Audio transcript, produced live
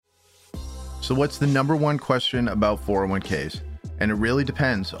So what's the number one question about 401ks? And it really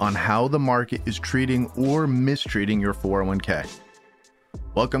depends on how the market is treating or mistreating your 401k.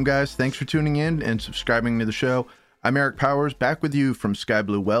 Welcome guys, thanks for tuning in and subscribing to the show. I'm Eric Powers, back with you from Sky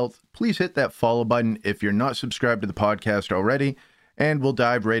Blue Wealth. Please hit that follow button if you're not subscribed to the podcast already, and we'll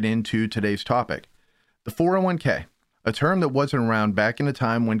dive right into today's topic. The 401k, a term that wasn't around back in a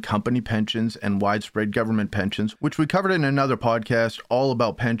time when company pensions and widespread government pensions, which we covered in another podcast all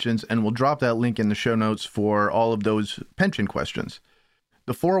about pensions, and we'll drop that link in the show notes for all of those pension questions.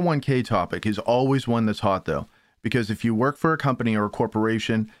 The 401k topic is always one that's hot though, because if you work for a company or a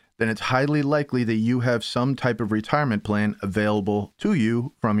corporation, then it's highly likely that you have some type of retirement plan available to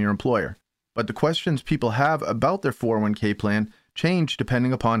you from your employer. But the questions people have about their 401k plan change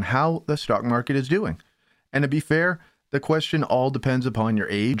depending upon how the stock market is doing. And to be fair, the question all depends upon your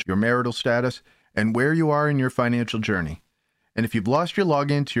age, your marital status, and where you are in your financial journey. And if you've lost your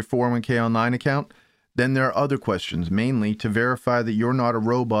login to your 401k online account, then there are other questions, mainly to verify that you're not a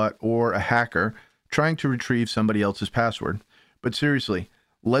robot or a hacker trying to retrieve somebody else's password. But seriously,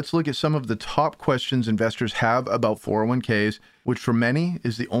 let's look at some of the top questions investors have about 401ks, which for many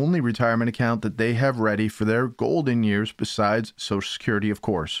is the only retirement account that they have ready for their golden years besides Social Security, of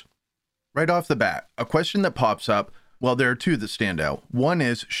course. Right off the bat, a question that pops up, well, there are two that stand out. One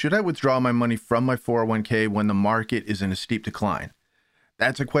is, should I withdraw my money from my 401k when the market is in a steep decline?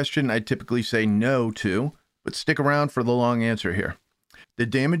 That's a question I typically say no to, but stick around for the long answer here. The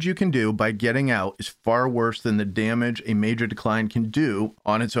damage you can do by getting out is far worse than the damage a major decline can do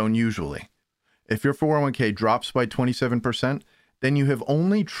on its own usually. If your 401k drops by 27%, then you have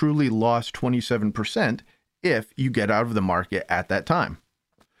only truly lost 27% if you get out of the market at that time.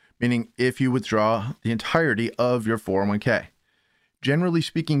 Meaning if you withdraw the entirety of your 401k. Generally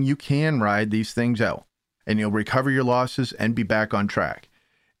speaking, you can ride these things out and you'll recover your losses and be back on track.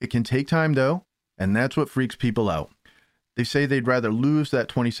 It can take time though, and that's what freaks people out. They say they'd rather lose that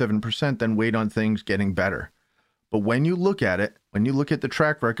 27% than wait on things getting better. But when you look at it, when you look at the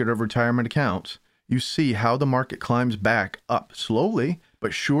track record of retirement accounts, you see how the market climbs back up slowly,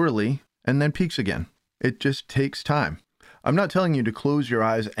 but surely, and then peaks again. It just takes time. I'm not telling you to close your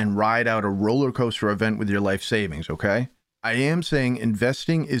eyes and ride out a roller coaster event with your life savings, okay? I am saying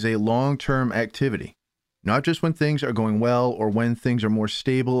investing is a long-term activity, not just when things are going well or when things are more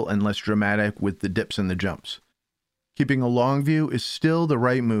stable and less dramatic with the dips and the jumps. Keeping a long view is still the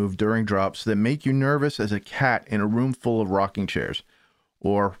right move during drops that make you nervous as a cat in a room full of rocking chairs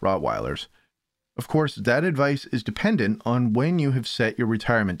or Rottweilers. Of course, that advice is dependent on when you have set your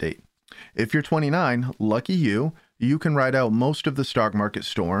retirement date. If you're 29, lucky you, you can ride out most of the stock market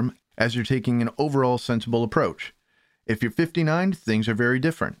storm as you're taking an overall sensible approach. If you're 59, things are very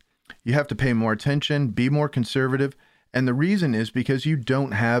different. You have to pay more attention, be more conservative, and the reason is because you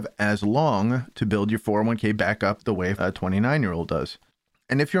don't have as long to build your 401k back up the way a 29-year-old does.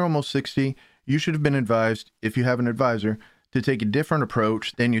 And if you're almost 60, you should have been advised, if you have an advisor, to take a different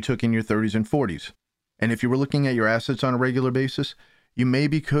approach than you took in your 30s and 40s. And if you were looking at your assets on a regular basis, you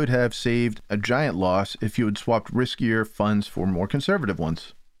maybe could have saved a giant loss if you had swapped riskier funds for more conservative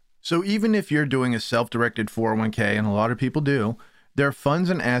ones. So even if you're doing a self-directed 401k, and a lot of people do, there are funds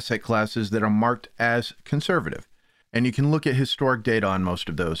and asset classes that are marked as conservative. And you can look at historic data on most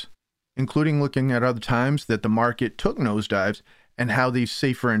of those, including looking at other times that the market took nosedives and how these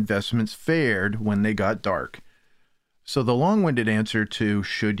safer investments fared when they got dark. So the long-winded answer to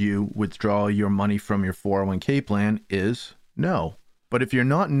should you withdraw your money from your 401k plan is no. But if you're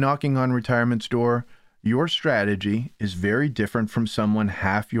not knocking on retirement's door, your strategy is very different from someone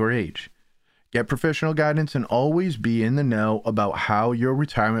half your age. Get professional guidance and always be in the know about how your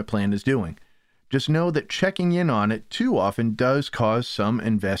retirement plan is doing. Just know that checking in on it too often does cause some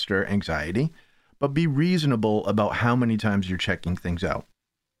investor anxiety, but be reasonable about how many times you're checking things out.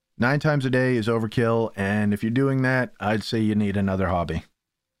 9 times a day is overkill, and if you're doing that, I'd say you need another hobby.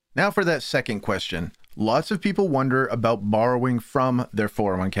 Now for that second question. Lots of people wonder about borrowing from their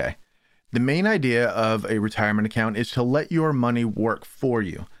 401k. The main idea of a retirement account is to let your money work for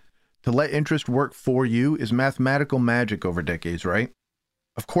you. To let interest work for you is mathematical magic over decades, right?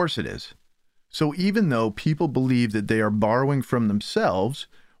 Of course it is. So even though people believe that they are borrowing from themselves,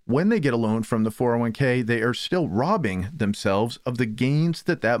 when they get a loan from the 401k, they are still robbing themselves of the gains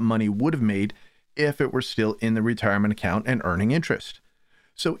that money would have made if it were still in the retirement account and earning interest.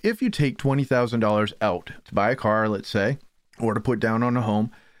 So if you take $20,000 out to buy a car, let's say, or to put down on a home,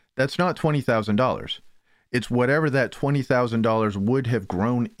 that's not $20,000. It's whatever that $20,000 would have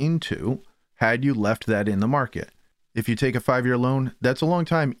grown into had you left that in the market. If you take a 5-year loan, that's a long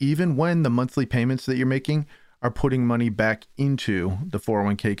time, even when the monthly payments that you're making are putting money back into the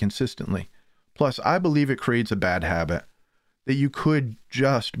 401k consistently. Plus, I believe it creates a bad habit that you could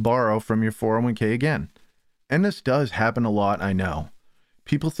just borrow from your 401k again. And this does happen a lot, I know.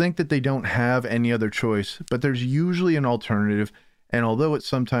 People think that they don't have any other choice, but there's usually an alternative, and although it's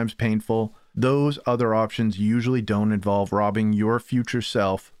sometimes painful, those other options usually don't involve robbing your future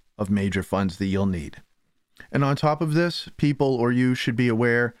self of major funds that you'll need. And on top of this, people or you should be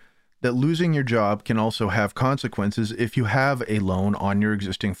aware that losing your job can also have consequences if you have a loan on your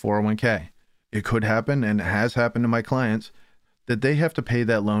existing 401k. It could happen, and it has happened to my clients, that they have to pay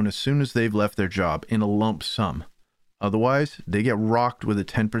that loan as soon as they've left their job in a lump sum. Otherwise, they get rocked with a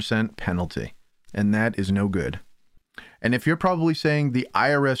 10% penalty, and that is no good. And if you're probably saying the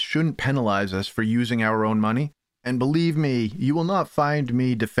IRS shouldn't penalize us for using our own money, and believe me, you will not find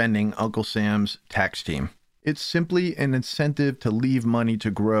me defending Uncle Sam's tax team. It's simply an incentive to leave money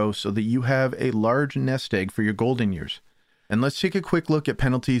to grow so that you have a large nest egg for your golden years. And let's take a quick look at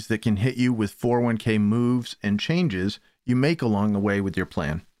penalties that can hit you with 401k moves and changes you make along the way with your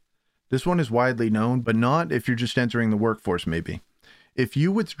plan. This one is widely known, but not if you're just entering the workforce maybe. If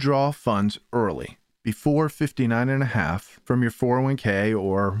you withdraw funds early, before 59.5 from your 401k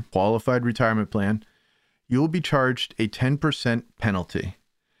or qualified retirement plan, you'll be charged a 10% penalty.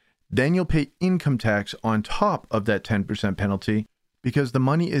 Then you'll pay income tax on top of that 10% penalty because the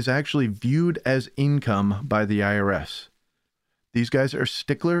money is actually viewed as income by the IRS. These guys are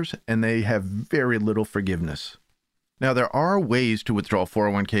sticklers and they have very little forgiveness. Now, there are ways to withdraw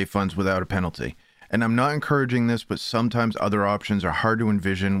 401k funds without a penalty, and I'm not encouraging this, but sometimes other options are hard to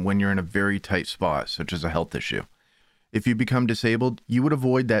envision when you're in a very tight spot, such as a health issue. If you become disabled, you would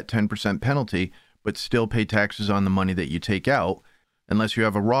avoid that 10% penalty, but still pay taxes on the money that you take out, unless you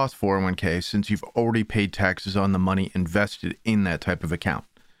have a Roth 401k, since you've already paid taxes on the money invested in that type of account.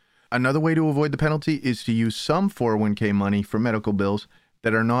 Another way to avoid the penalty is to use some 401k money for medical bills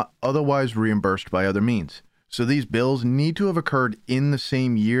that are not otherwise reimbursed by other means. So these bills need to have occurred in the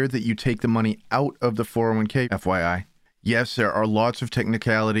same year that you take the money out of the 401k, FYI. Yes, there are lots of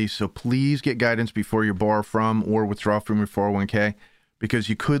technicalities, so please get guidance before you borrow from or withdraw from your 401k, because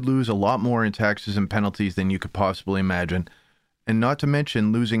you could lose a lot more in taxes and penalties than you could possibly imagine. And not to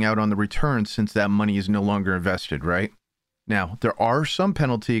mention losing out on the returns since that money is no longer invested, right? Now, there are some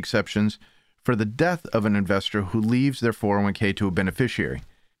penalty exceptions for the death of an investor who leaves their 401k to a beneficiary.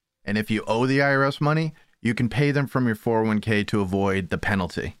 And if you owe the IRS money, you can pay them from your 401k to avoid the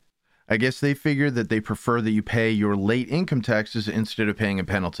penalty. I guess they figure that they prefer that you pay your late income taxes instead of paying a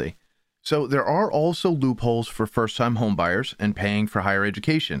penalty. So there are also loopholes for first-time homebuyers and paying for higher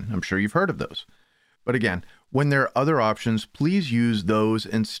education. I'm sure you've heard of those. But again, when there are other options, please use those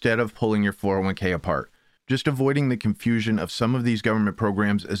instead of pulling your 401k apart. Just avoiding the confusion of some of these government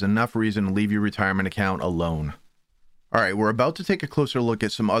programs is enough reason to leave your retirement account alone. All right, we're about to take a closer look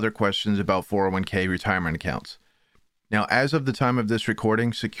at some other questions about 401k retirement accounts. Now, as of the time of this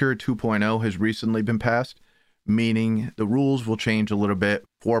recording, Secure 2.0 has recently been passed, meaning the rules will change a little bit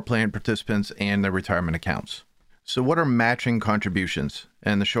for plan participants and their retirement accounts. So what are matching contributions?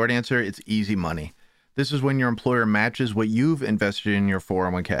 And the short answer, it's easy money. This is when your employer matches what you've invested in your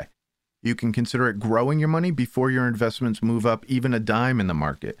 401k. You can consider it growing your money before your investments move up even a dime in the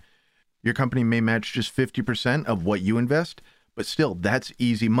market. Your company may match just 50% of what you invest, but still, that's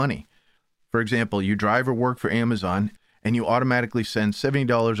easy money. For example, you drive or work for Amazon, and you automatically send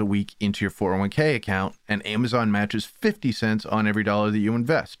 $70 a week into your 401k account, and Amazon matches 50 cents on every dollar that you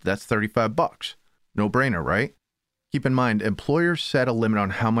invest. That's $35. No brainer, right? Keep in mind, employers set a limit on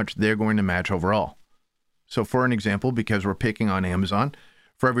how much they're going to match overall. So for an example, because we're picking on Amazon,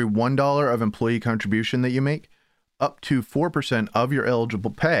 for every $1 of employee contribution that you make, up to 4% of your eligible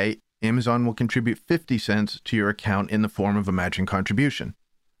pay, Amazon will contribute 50 cents to your account in the form of a matching contribution.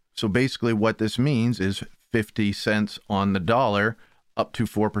 So basically what this means is 50 cents on the dollar, up to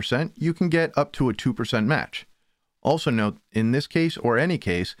 4%, you can get up to a 2% match. Also note, in this case or any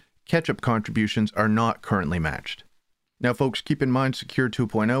case, catch-up contributions are not currently matched. Now folks, keep in mind Secure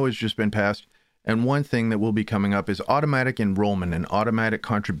 2.0 has just been passed, and one thing that will be coming up is automatic enrollment and automatic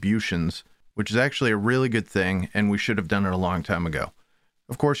contributions, which is actually a really good thing, and we should have done it a long time ago.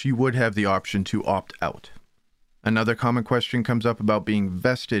 Of course, you would have the option to opt out. Another common question comes up about being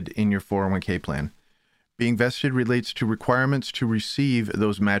vested in your 401k plan. Being vested relates to requirements to receive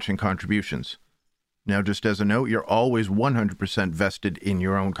those matching contributions. Now, just as a note, you're always 100% vested in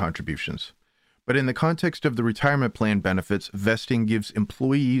your own contributions. But in the context of the retirement plan benefits, vesting gives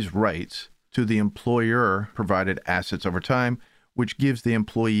employees rights to the employer-provided assets over time, which gives the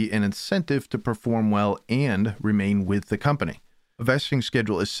employee an incentive to perform well and remain with the company. A vesting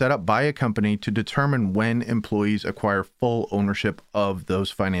schedule is set up by a company to determine when employees acquire full ownership of those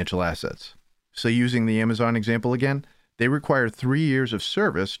financial assets. So using the Amazon example again, they require 3 years of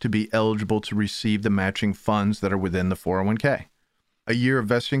service to be eligible to receive the matching funds that are within the 401k. A year of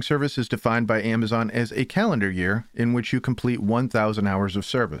vesting service is defined by Amazon as a calendar year in which you complete 1,000 hours of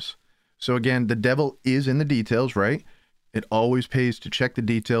service. So again, the devil is in the details, right? It always pays to check the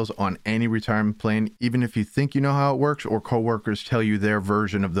details on any retirement plan, even if you think you know how it works or coworkers tell you their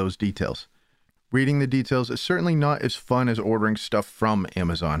version of those details. Reading the details is certainly not as fun as ordering stuff from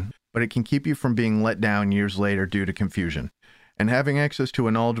Amazon, but it can keep you from being let down years later due to confusion. And having access to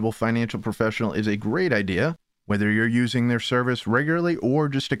a knowledgeable financial professional is a great idea, whether you're using their service regularly or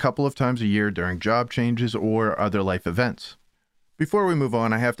just a couple of times a year during job changes or other life events. Before we move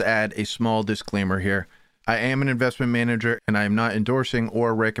on, I have to add a small disclaimer here. I am an investment manager and I am not endorsing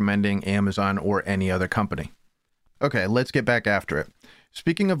or recommending Amazon or any other company. Okay, let's get back after it.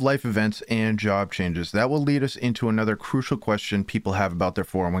 Speaking of life events and job changes, that will lead us into another crucial question people have about their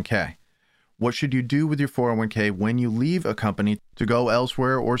 401k. What should you do with your 401k when you leave a company to go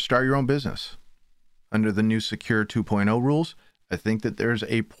elsewhere or start your own business? Under the new Secure 2.0 rules, I think that there's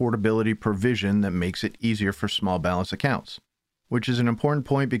a portability provision that makes it easier for small balance accounts, which is an important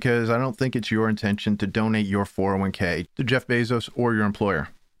point because I don't think it's your intention to donate your 401k to Jeff Bezos or your employer.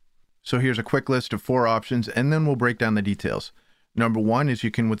 So here's a quick list of 4 options and then we'll break down the details. Number 1 is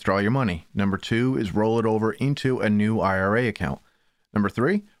you can withdraw your money. Number 2 is roll it over into a new IRA account. Number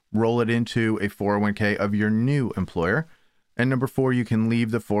 3, roll it into a 401k of your new employer. And number 4, you can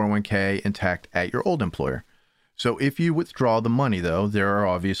leave the 401k intact at your old employer. So if you withdraw the money though, there are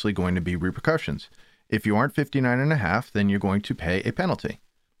obviously going to be repercussions. If you aren't 59.5, then you're going to pay a penalty.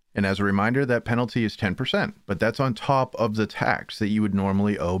 And as a reminder, that penalty is 10%, but that's on top of the tax that you would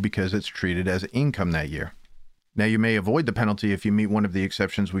normally owe because it's treated as income that year. Now, you may avoid the penalty if you meet one of the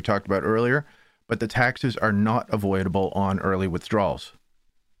exceptions we talked about earlier, but the taxes are not avoidable on early withdrawals.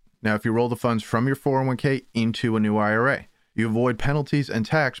 Now, if you roll the funds from your 401k into a new IRA, you avoid penalties and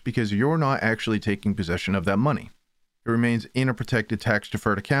tax because you're not actually taking possession of that money. It remains in a protected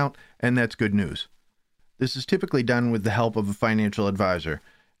tax-deferred account, and that's good news. This is typically done with the help of a financial advisor,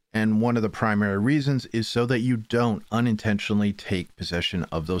 and one of the primary reasons is so that you don't unintentionally take possession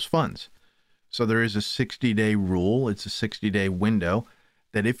of those funds. So there is a 60-day rule, it's a 60-day window,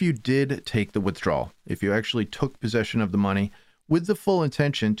 that if you did take the withdrawal, if you actually took possession of the money with the full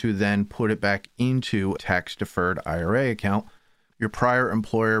intention to then put it back into a tax-deferred IRA account, your prior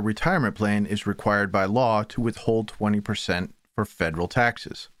employer retirement plan is required by law to withhold 20% for federal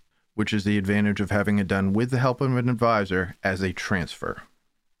taxes, which is the advantage of having it done with the help of an advisor as a transfer.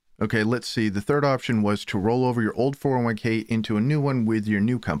 Okay, let's see. The third option was to roll over your old 401k into a new one with your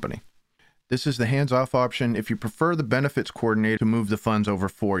new company. This is the hands-off option if you prefer the benefits coordinator to move the funds over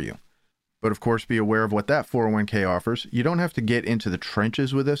for you. But of course, be aware of what that 401k offers. You don't have to get into the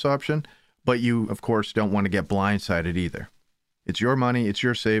trenches with this option, but you, of course, don't want to get blindsided either. It's your money, it's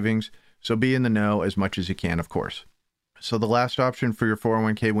your savings, so be in the know as much as you can, of course. So the last option for your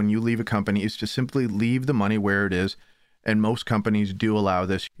 401k when you leave a company is to simply leave the money where it is, and most companies do allow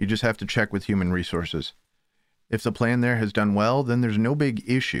this. You just have to check with human resources. If the plan there has done well, then there's no big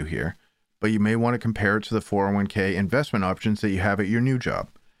issue here, but you may want to compare it to the 401k investment options that you have at your new job.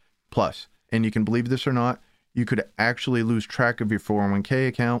 Plus, and you can believe this or not, you could actually lose track of your 401k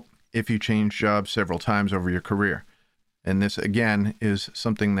account if you change jobs several times over your career. And this, again, is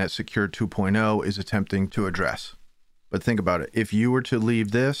something that Secure 2.0 is attempting to address. But think about it. If you were to leave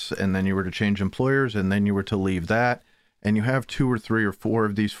this, and then you were to change employers, and then you were to leave that, and you have 2 or 3 or 4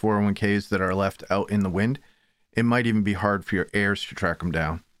 of these 401ks that are left out in the wind, it might even be hard for your heirs to track them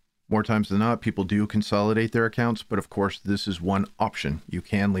down. More times than not, people do consolidate their accounts, but of course, this is one option. You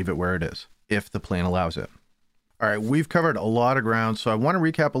can leave it where it is, if the plan allows it. All right, we've covered a lot of ground, so I want to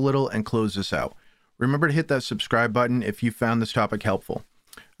recap a little and close this out. Remember to hit that subscribe button if you found this topic helpful.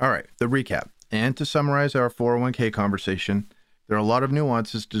 All right, the recap. And to summarize our 401k conversation, there are a lot of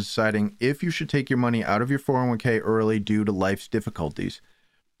nuances to deciding if you should take your money out of your 401k early due to life's difficulties.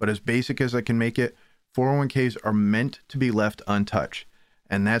 But as basic as I can make it, 401ks are meant to be left untouched,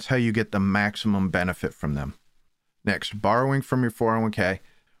 and that's how you get the maximum benefit from them. Next, borrowing from your 401k.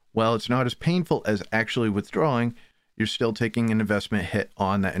 While it's not as painful as actually withdrawing, you're still taking an investment hit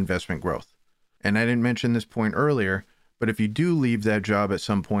on that investment growth. And I didn't mention this point earlier, but if you do leave that job at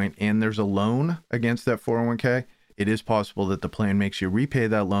some point and there's a loan against that 401k, it is possible that the plan makes you repay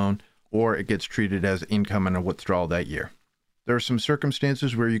that loan or it gets treated as income and a withdrawal that year. There are some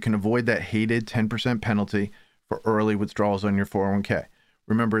circumstances where you can avoid that hated 10% penalty for early withdrawals on your 401k.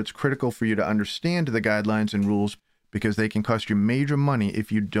 Remember, it's critical for you to understand the guidelines and rules because they can cost you major money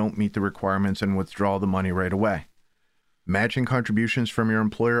if you don't meet the requirements and withdraw the money right away. Matching contributions from your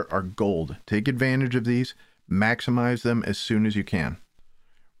employer are gold. Take advantage of these, maximize them as soon as you can.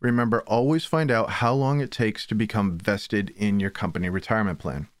 Remember, always find out how long it takes to become vested in your company retirement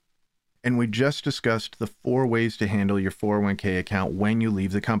plan. And we just discussed the 4 ways to handle your 401k account when you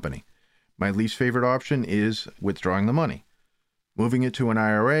leave the company. My least favorite option is withdrawing the money. Moving it to an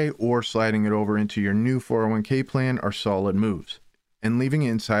IRA or sliding it over into your new 401k plan are solid moves. And leaving it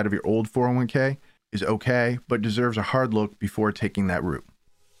inside of your old 401k is okay, but deserves a hard look before taking that route.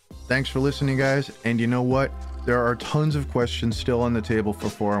 Thanks for listening, guys. And you know what? There are tons of questions still on the table for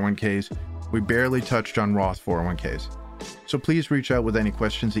 401ks. We barely touched on Roth 401ks. So please reach out with any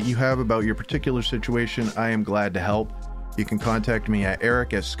questions that you have about your particular situation. I am glad to help. You can contact me at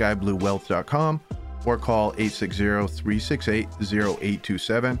eric@skybluewealth.com or call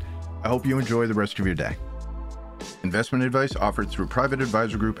 860-368-0827. I hope you enjoy the rest of your day. Investment advice offered through Private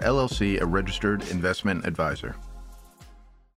Advisor Group, LLC, a registered investment advisor.